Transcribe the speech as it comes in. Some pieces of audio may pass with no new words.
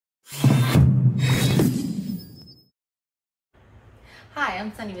Hi,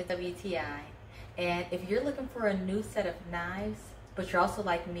 I'm Sunny with WTI, and if you're looking for a new set of knives, but you're also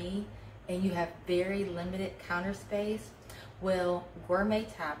like me and you have very limited counter space, well,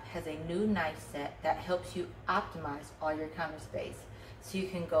 Gourmetop has a new knife set that helps you optimize all your counter space. So you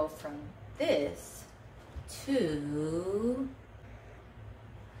can go from this to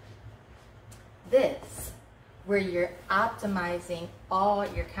this, where you're optimizing all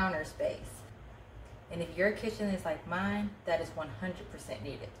your counter space. And if your kitchen is like mine, that is 100%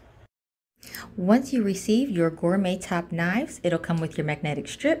 needed. Once you receive your Gourmetop knives, it'll come with your magnetic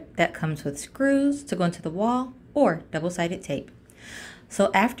strip that comes with screws to go into the wall or double-sided tape. So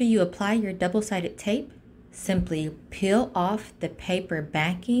after you apply your double-sided tape, simply peel off the paper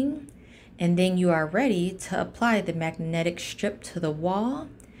backing, and then you are ready to apply the magnetic strip to the wall.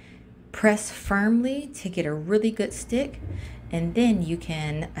 Press firmly to get a really good stick, and then you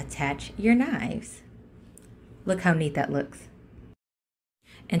can attach your knives. Look how neat that looks.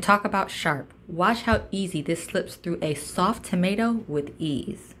 And talk about sharp. Watch how easy this slips through a soft tomato with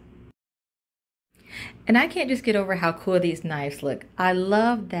ease. And I can't just get over how cool these knives look. I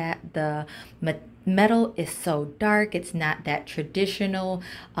love that the metal is so dark. It's not that traditional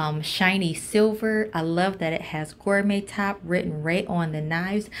shiny silver. I love that it has Gourmetop written right on the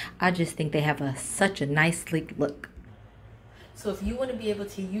knives. I just think they have such a nice sleek look. So if you want to be able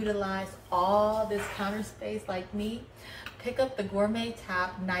to utilize all this counter space like me, pick up the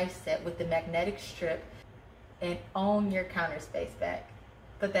Gourmetop knife set with the magnetic strip and own your counter space back.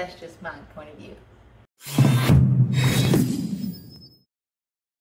 But that's just my point of view.